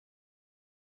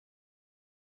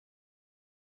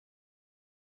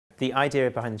The idea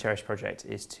behind the CHERISH project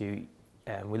is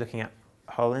we're looking at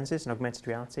HoloLenses and augmented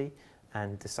reality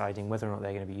and deciding whether or not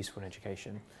they're going to be useful in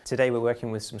education. Today we're working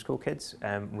with some school kids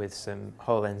with some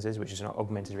HoloLenses, which is an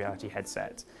augmented reality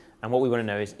headset. And what we want to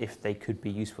know is if they could be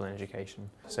useful in education.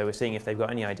 So we're seeing if they've got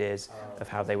any ideas of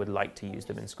how they would like to use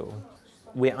them in school.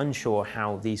 We're unsure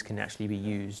how these can actually be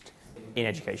used in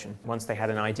education. Once they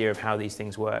had an idea of how these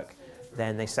things work,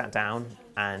 then they sat down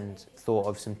and thought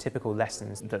of some typical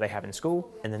lessons that they have in school,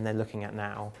 and then they're looking at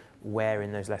now where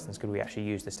in those lessons could we actually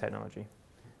use this technology.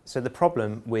 So the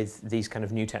problem with these kind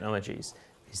of new technologies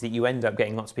is that you end up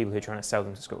getting lots of people who are trying to sell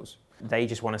them to schools. They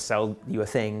just want to sell you a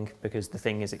thing because the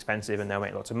thing is expensive and they'll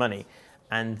make lots of money.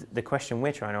 And the question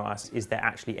we're trying to ask is there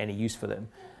actually any use for them?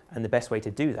 And the best way to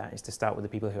do that is to start with the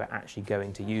people who are actually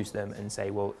going to use them and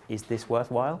say, well, is this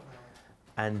worthwhile?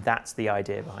 And that's the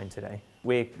idea behind today.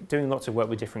 We're doing lots of work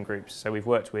with different groups. So we've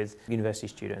worked with university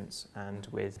students and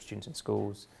with students in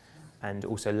schools and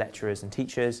also lecturers and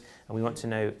teachers. And we want to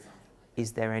know,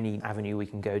 is there any avenue we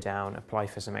can go down, apply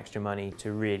for some extra money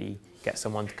to really get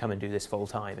someone to come and do this full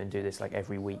time and do this like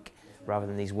every week, rather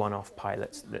than these one-off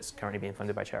pilots that's currently being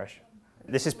funded by CHERISH.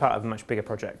 This is part of a much bigger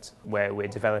project where we're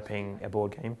developing a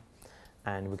board game,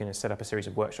 and we're going to set up a series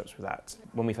of workshops for that.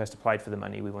 When we first applied for the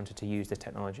money, we wanted to use this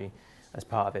technology as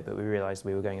part of it, but we realised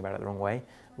we were going about it the wrong way,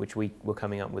 which we were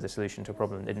coming up with a solution to a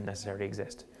problem that didn't necessarily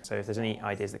exist. So if there's any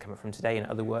ideas that come up from today and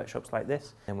other workshops like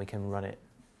this, then we can run it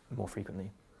more frequently.